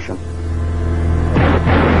persecution.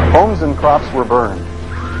 Homes and crops were burned,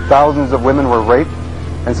 thousands of women were raped,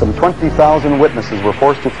 and some 20,000 witnesses were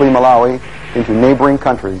forced to flee Malawi into neighboring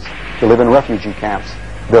countries to live in refugee camps,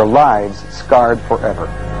 their lives scarred forever.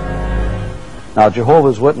 Now,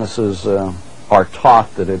 Jehovah's Witnesses are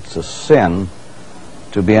taught that it's a sin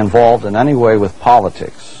to be involved in any way with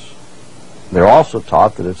politics. They're also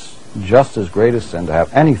taught that it's just as great a sin to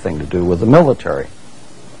have anything to do with the military.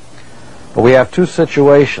 But we have 2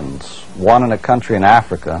 situations, one in a country in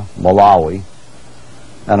Africa, Malawi,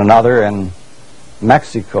 and another in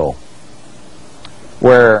Mexico,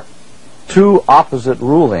 where 2 opposite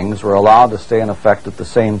rulings were allowed to stay in effect at the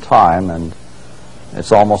same time, and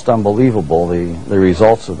it's almost unbelievable, the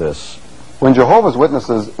results of this. When Jehovah's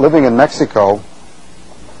Witnesses living in Mexico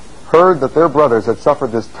heard that their brothers had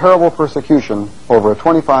suffered this terrible persecution over a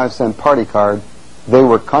 25-cent party card, they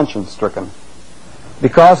were conscience-stricken.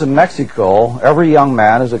 Because in Mexico, every young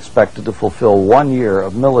man is expected to fulfill 1 year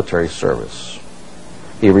of military service.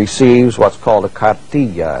 He receives what's called a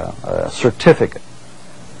cartilla, a certificate.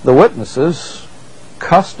 The witnesses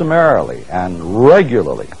customarily and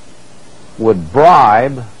regularly would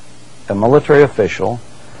bribe a military official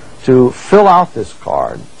to fill out this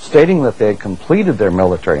card, stating that they had completed their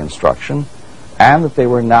military instruction and that they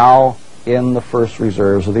were now in the first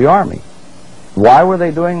reserves of the Army. Why were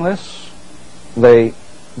they doing this? They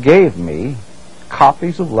gave me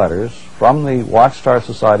copies of letters from the Watchtower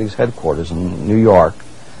Society's headquarters in New York,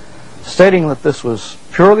 stating that this was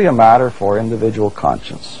purely a matter for individual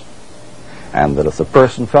conscience, and that if the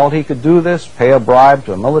person felt he could do this, pay a bribe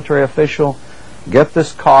to a military official, get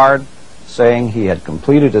this card saying he had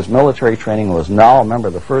completed his military training and was now a member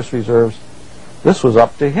of the First Reserves, this was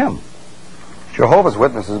up to him. Jehovah's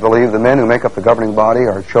Witnesses believe the men who make up the governing body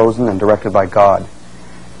are chosen and directed by God.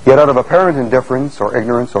 Yet out of apparent indifference or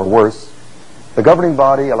ignorance or worse, the governing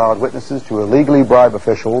body allowed witnesses to illegally bribe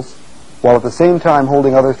officials, while at the same time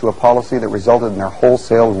holding others to a policy that resulted in their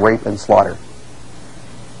wholesale rape and slaughter.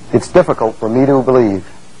 It's difficult for me to believe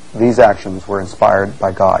these actions were inspired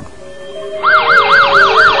by God.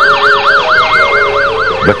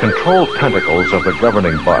 The controlled tentacles of the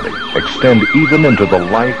governing body extend even into the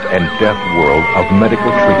life and death world of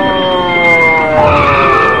medical treatment.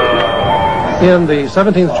 In the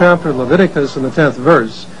 17th chapter of Leviticus, in the 10th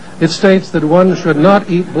verse, it states that one should not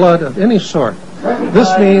eat blood of any sort.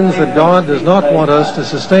 This means that God does not want us to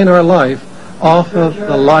sustain our life off of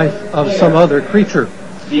the life of some other creature.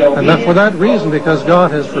 And that for that reason, because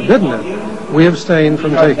God has forbidden it, we abstain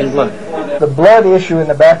from taking blood. The blood issue in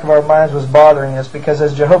the back of our minds was bothering us because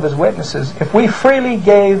as Jehovah's Witnesses, if we freely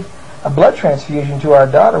gave a blood transfusion to our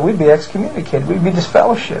daughter, we'd be excommunicated. We'd be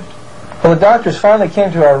disfellowshipped. Well, the doctors finally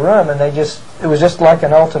came to our room and it was just like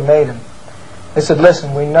an ultimatum. They said,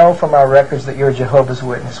 listen, we know from our records that you're a Jehovah's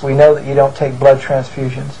Witness. We know that you don't take blood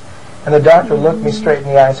transfusions. And the doctor looked me straight in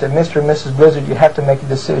the eye and said, Mr. and Mrs. Blizzard, you have to make a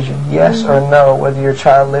decision, yes or no, whether your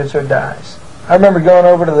child lives or dies. I remember going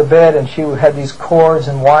over to the bed, and she had these cords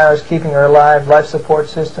and wires keeping her alive, life support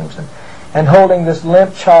systems, and holding this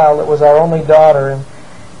limp child that was our only daughter,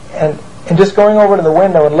 and just going over to the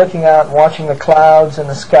window and looking out and watching the clouds and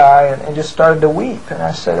the sky, and just started to weep. And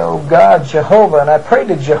I said, oh God, Jehovah, and I prayed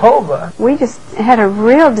to Jehovah. We just had a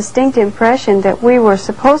real distinct impression that we were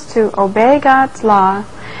supposed to obey God's law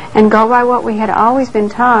and go by what we had always been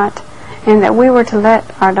taught, and that we were to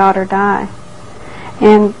let our daughter die.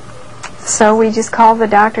 And so we just called the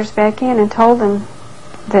doctors back in and told them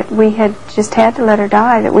that we had just had to let her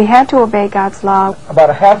die, that we had to obey God's law. About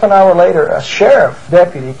a half an hour later, a sheriff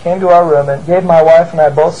deputy came to our room and gave my wife and I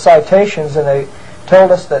both citations, and they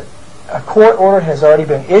told us that a court order has already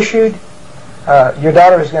been issued. Your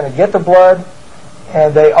daughter is going to get the blood,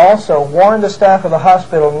 and they also warned the staff of the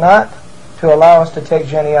hospital not to allow us to take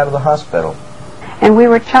Jenny out of the hospital. And we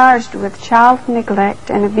were charged with child neglect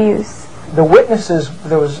and abuse. The witnesses,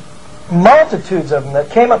 there was multitudes of them that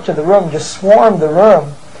came up to the room, just swarmed the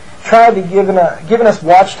room, tried to giving us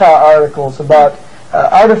Watchtower articles about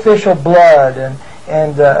artificial blood,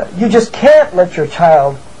 and you just can't let your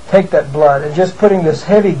child take that blood, and just putting this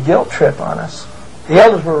heavy guilt trip on us. The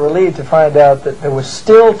elders were relieved to find out that there was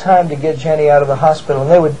still time to get Jenny out of the hospital,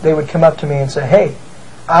 and they would come up to me and say, hey,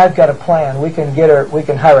 I've got a plan. We can get her. We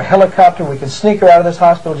can hire a helicopter. We can sneak her out of this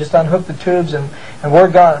hospital. Just unhook the tubes, and we're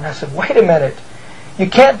gone. And I said, wait a minute. You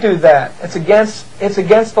can't do that. It's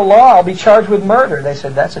against the law. I'll be charged with murder. They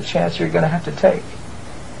said, that's a chance you're going to have to take.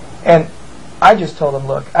 And I just told them,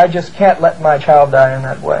 look, I just can't let my child die in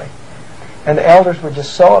that way. And the elders were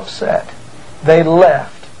just so upset. They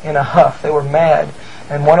left in a huff. They were mad.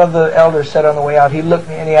 And one of the elders said on the way out, he looked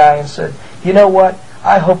me in the eye and said, you know what?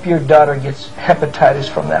 I hope your daughter gets hepatitis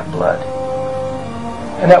from that blood.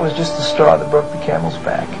 And that was just the straw that broke the camel's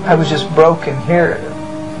back. I was just broken here.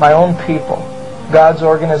 My own people, God's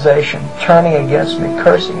organization, turning against me,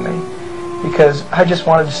 cursing me, because I just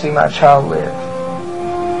wanted to see my child live.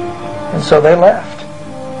 And so they left.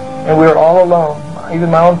 And we were all alone. Even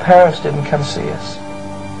my own parents didn't come see us.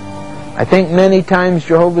 I think many times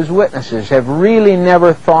Jehovah's Witnesses have really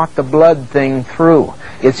never thought the blood thing through.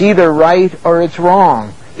 It's either right or it's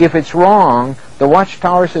wrong. If it's wrong, the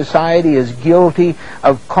Watchtower Society is guilty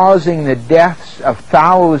of causing the deaths of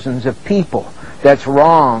thousands of people. That's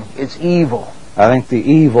wrong. It's evil. I think the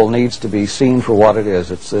evil needs to be seen for what it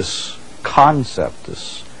is. It's this concept,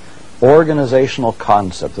 this organizational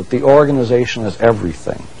concept, that the organization is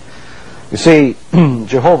everything. You see,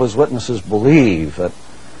 Jehovah's Witnesses believe that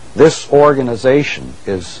this organization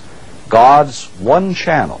is God's one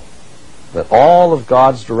channel, that all of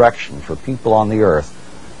God's direction for people on the earth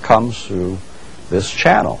comes through this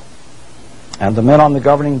channel. And the men on the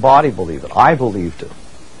governing body believe it. I believed it.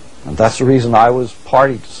 And that's the reason I was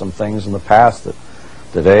party to some things in the past that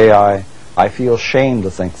today I feel ashamed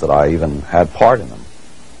to think that I even had part in them.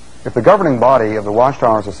 If the governing body of the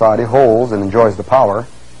Watchtower Society holds and enjoys the power,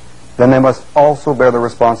 then they must also bear the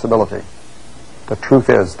responsibility. The truth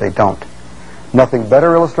is, they don't. Nothing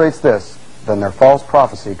better illustrates this than their false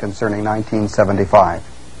prophecy concerning 1975.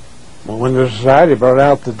 Well, when the Society brought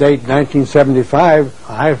out the date 1975,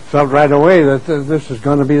 I felt right away that this is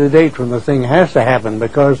going to be the date when the thing has to happen,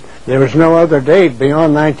 because there was no other date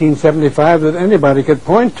beyond 1975 that anybody could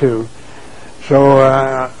point to. So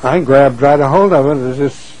I grabbed right a hold of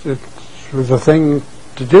it. It was a thing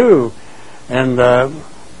to do, and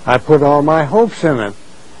I put all my hopes in it.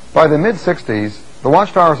 By the mid-60s, the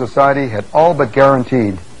Watchtower Society had all but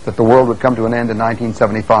guaranteed that the world would come to an end in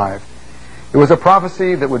 1975. It was a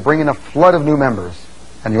prophecy that would bring in a flood of new members,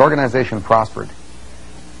 and the organization prospered.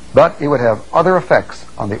 But it would have other effects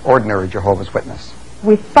on the ordinary Jehovah's Witness.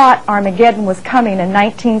 We thought Armageddon was coming in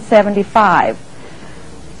 1975.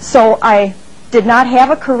 So I did not have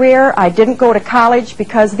a career. I didn't go to college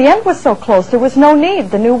because the end was so close. There was no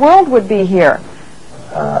need. The new world would be here.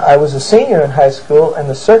 I was a senior in high school, and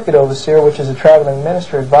the circuit overseer, which is a traveling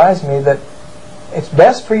minister, advised me that it's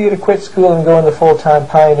best for you to quit school and go into full-time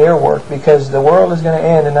pioneer work because the world is going to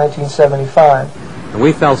end in 1975. And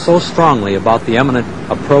we felt so strongly about the imminent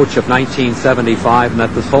approach of 1975 and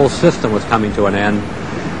that this whole system was coming to an end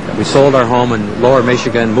that we sold our home in Lower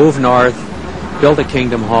Michigan, moved north, built a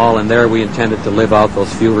Kingdom Hall, and there we intended to live out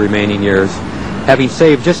those few remaining years, having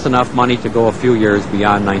saved just enough money to go a few years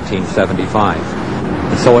beyond 1975.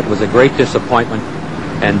 And so it was a great disappointment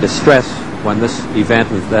and distress when this event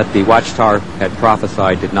that the Watchtower had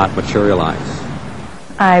prophesied did not materialize.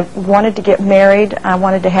 I wanted to get married. I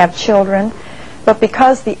wanted to have children. But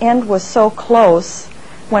because the end was so close,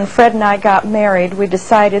 when Fred and I got married, we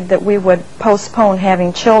decided that we would postpone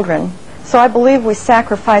having children. So I believe we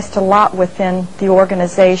sacrificed a lot within the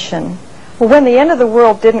organization. Well, when the end of the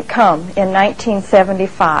world didn't come in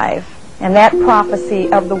 1975, and that prophecy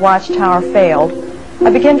of the Watchtower failed, I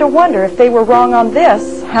began to wonder if they were wrong on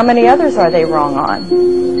this, how many others are they wrong on?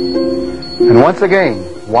 And once again,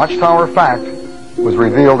 Watchtower fact was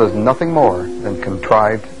revealed as nothing more than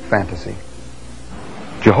contrived fantasy.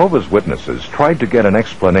 Jehovah's Witnesses tried to get an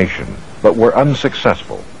explanation, but were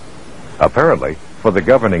unsuccessful. Apparently, for the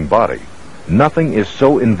governing body, nothing is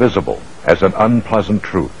so invisible as an unpleasant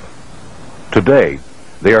truth. Today,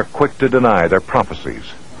 they are quick to deny their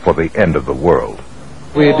prophecies for the end of the world.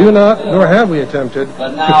 We do not, nor have we attempted,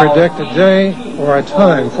 to predict a day or a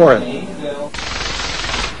time for it.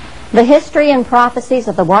 The history and prophecies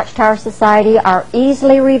of the Watchtower Society are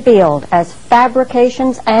easily revealed as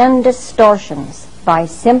fabrications and distortions by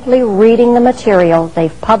simply reading the material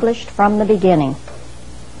they've published from the beginning.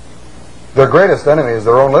 Their greatest enemy is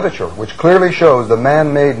their own literature, which clearly shows the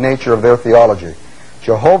man-made nature of their theology.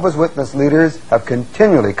 Jehovah's Witness leaders have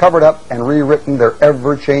continually covered up and rewritten their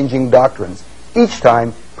ever-changing doctrines, each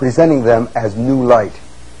time presenting them as new light.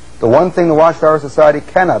 The one thing the Watchtower Society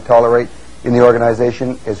cannot tolerate in the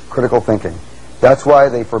organization is critical thinking. That's why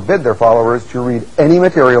they forbid their followers to read any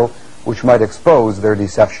material which might expose their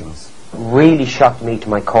deceptions. Really shocked me to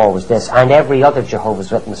my core was this, and every other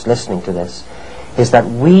Jehovah's Witness listening to this, is that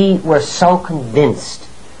we were so convinced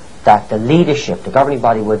that the leadership, the governing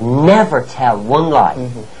body, would never tell one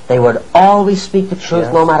lie. They would always speak the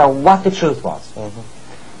truth, no matter what the truth was.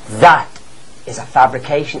 That is a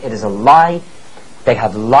fabrication. It is a lie. They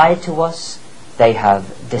have lied to us. They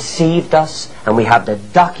have deceived us, and we have the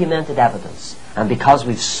documented evidence. And because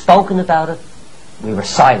we've spoken about it, we were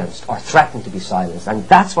silenced or threatened to be silenced. And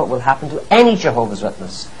that's what will happen to any Jehovah's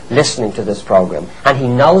Witness listening to this program. And he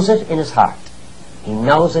knows it in his heart. He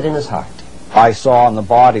knows it in his heart. I saw in the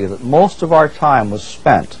body that most of our time was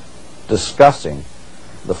spent discussing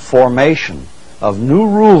the formation of new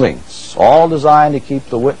rulings, all designed to keep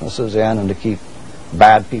the witnesses in and to keep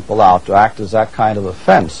bad people out, to act as that kind of a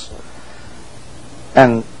fence.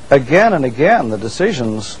 And again, the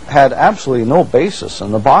decisions had absolutely no basis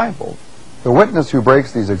in the Bible. The witness who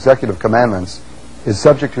breaks these executive commandments is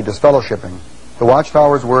subject to disfellowshipping, the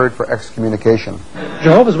Watchtower's word for excommunication.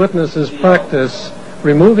 Jehovah's Witnesses practice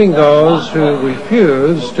removing those who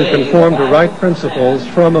refuse to conform to right principles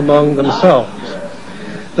from among themselves.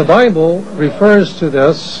 The Bible refers to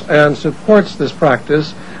this and supports this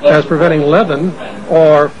practice as preventing leaven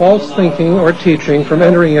or false thinking or teaching from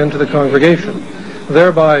entering into the congregation,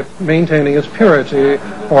 thereby maintaining its purity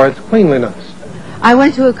or its cleanliness. I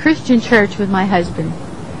went to a Christian church with my husband,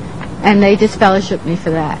 and they disfellowshipped me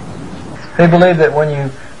for that. They believe that when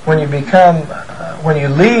you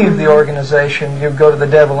leave the organization, you go to the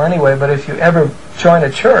devil anyway, but if you ever join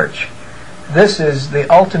a church, this is the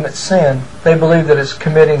ultimate sin. They believe that it's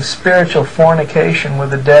committing spiritual fornication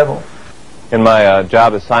with the devil. In my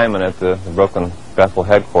job assignment at the Brooklyn Bethel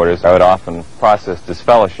headquarters, I would often process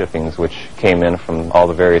disfellowshippings which came in from all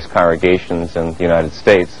the various congregations in the United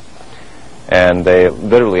States. And they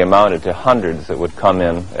literally amounted to hundreds that would come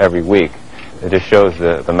in every week. It just shows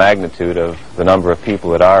the magnitude of the number of people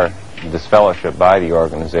that are disfellowshipped by the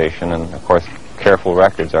organization. And of course, careful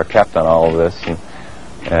records are kept on all of this,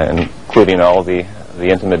 and including all the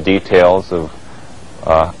intimate details of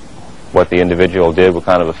what the individual did, what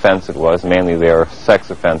kind of offense it was. Mainly they are sex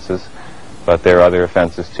offenses, but there are other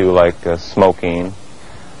offenses too, like smoking,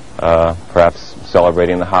 perhaps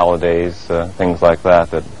celebrating the holidays, things like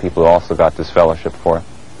that people also got disfellowship for.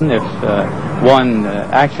 If one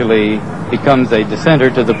actually becomes a dissenter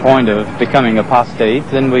to the point of becoming apostate,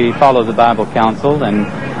 then we follow the Bible counsel, and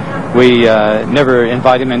we never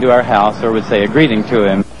invite him into our house or would say a greeting to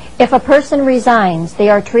him. If a person resigns, they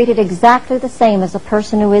are treated exactly the same as a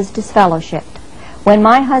person who is disfellowshipped. When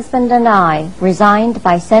my husband and I resigned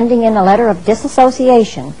by sending in a letter of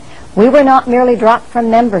disassociation, we were not merely dropped from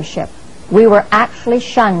membership. We were actually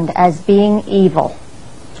shunned as being evil.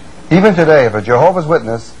 Even today, if a Jehovah's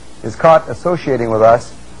Witness is caught associating with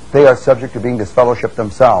us, they are subject to being disfellowshipped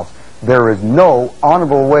themselves. There is no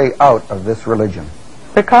honorable way out of this religion.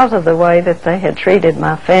 Because of the way that they had treated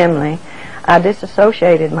my family, I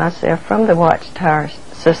disassociated myself from the Watchtower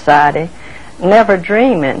Society, never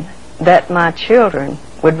dreaming that my children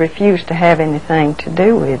would refuse to have anything to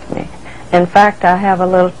do with me. In fact, I have a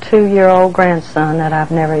little 2-year-old grandson that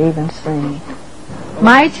I've never even seen.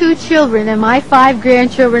 My 2 children and my 5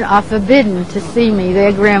 grandchildren are forbidden to see me,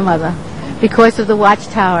 their grandmother, because of the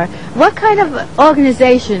Watchtower. What kind of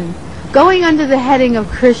organization, going under the heading of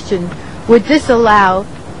Christian, would disallow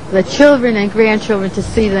the children and grandchildren to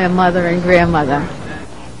see their mother and grandmother.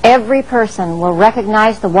 Every person will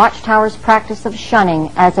recognize the Watchtower's practice of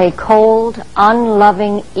shunning as a cold,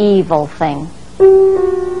 unloving, evil thing.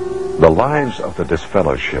 The lives of the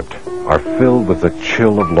disfellowshipped are filled with the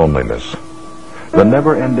chill of loneliness, the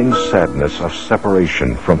never-ending sadness of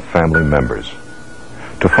separation from family members.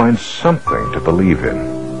 To find something to believe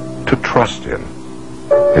in, to trust in,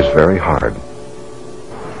 is very hard.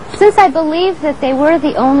 Since I believed that they were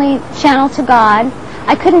the only channel to God,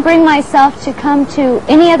 I couldn't bring myself to come to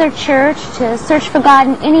any other church, to search for God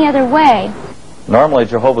in any other way. Normally,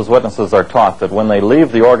 Jehovah's Witnesses are taught that when they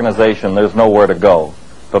leave the organization, there's nowhere to go.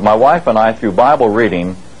 But my wife and I, through Bible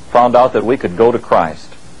reading, found out that we could go to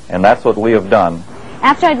Christ. And that's what we have done.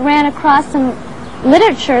 After I'd ran across some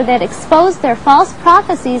literature that exposed their false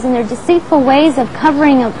prophecies and their deceitful ways of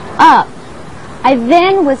covering up, I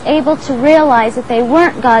then was able to realize that they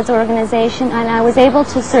weren't God's organization, and I was able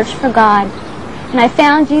to search for God. And I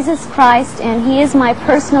found Jesus Christ, and He is my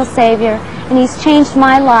personal Savior, and He's changed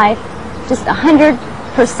my life just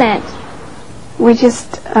 100%. We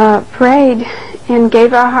just prayed and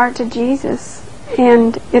gave our heart to Jesus.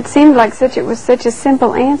 And it seemed like it was such a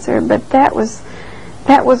simple answer, but that was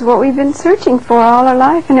what we've been searching for all our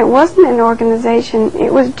life. And it wasn't an organization.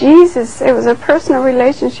 It was Jesus. It was a personal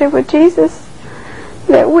relationship with Jesus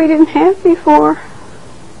that we didn't have before.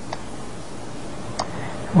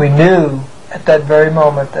 We knew at that very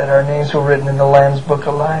moment that our names were written in the Lamb's Book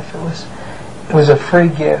of Life. It was a free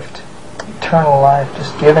gift, eternal life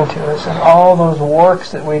just given to us. And all those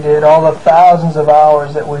works that we did, all the thousands of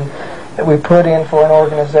hours that we put in for an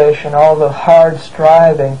organization, all the hard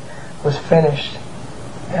striving was finished.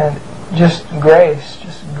 And just grace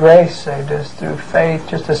saved us through faith,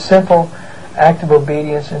 just a simple act of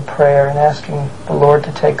obedience and prayer and asking the Lord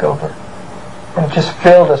to take over. And it just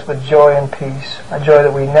filled us with joy and peace, a joy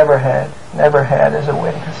that we never had as a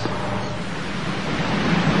witness.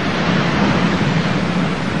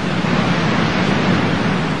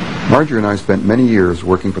 Marjorie and I spent many years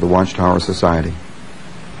working for the Watchtower Society,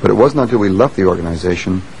 but it wasn't until we left the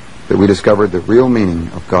organization that we discovered the real meaning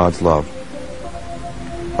of God's love.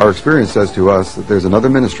 Our experience says to us that there's another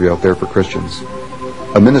ministry out there for Christians,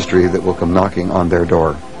 a ministry that will come knocking on their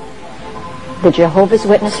door. The Jehovah's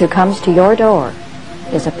Witness who comes to your door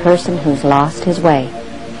is a person who's lost his way.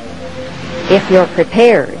 If you're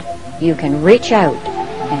prepared, you can reach out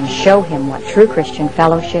and show him what true Christian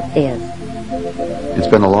fellowship is. It's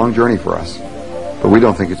been a long journey for us, but we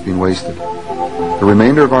don't think it's been wasted. The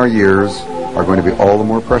remainder of our years are going to be all the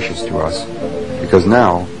more precious to us because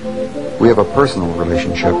now we have a personal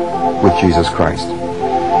relationship with Jesus Christ.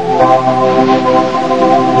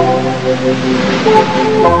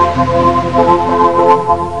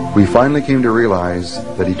 We finally came to realize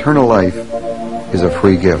that eternal life is a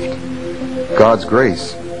free gift. God's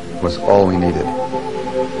grace was all we needed.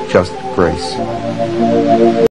 Just grace.